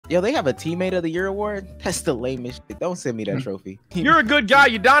Yo, they have a Teammate of the Year award? That's the lamest shit. Don't send me that trophy. You're a good guy,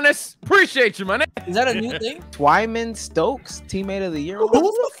 Udonis. Appreciate you, man. Is that a new thing? Twyman Stokes, Teammate of the Year award?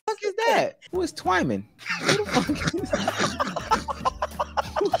 Who the fuck is that? Who is Twyman? Who the fuck is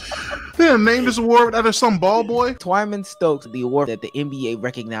They didn't name this award after some ball boy. Twyman Stokes, the award that the NBA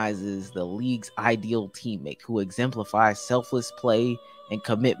recognizes the league's ideal teammate who exemplifies selfless play and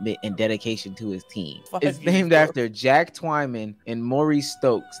commitment and dedication to his team. It's named after Jack Twyman and Maurice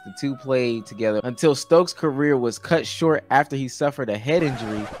Stokes. The two played together until Stokes' career was cut short after he suffered a head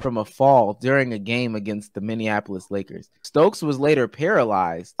injury from a fall during a game against the Minneapolis Lakers. Stokes was later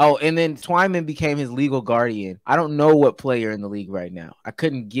paralyzed. Oh, and then Twyman became his legal guardian. I don't know what player in the league right now. I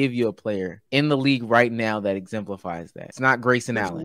couldn't give you a player in the league right now that exemplifies that. It's not Grayson Allen.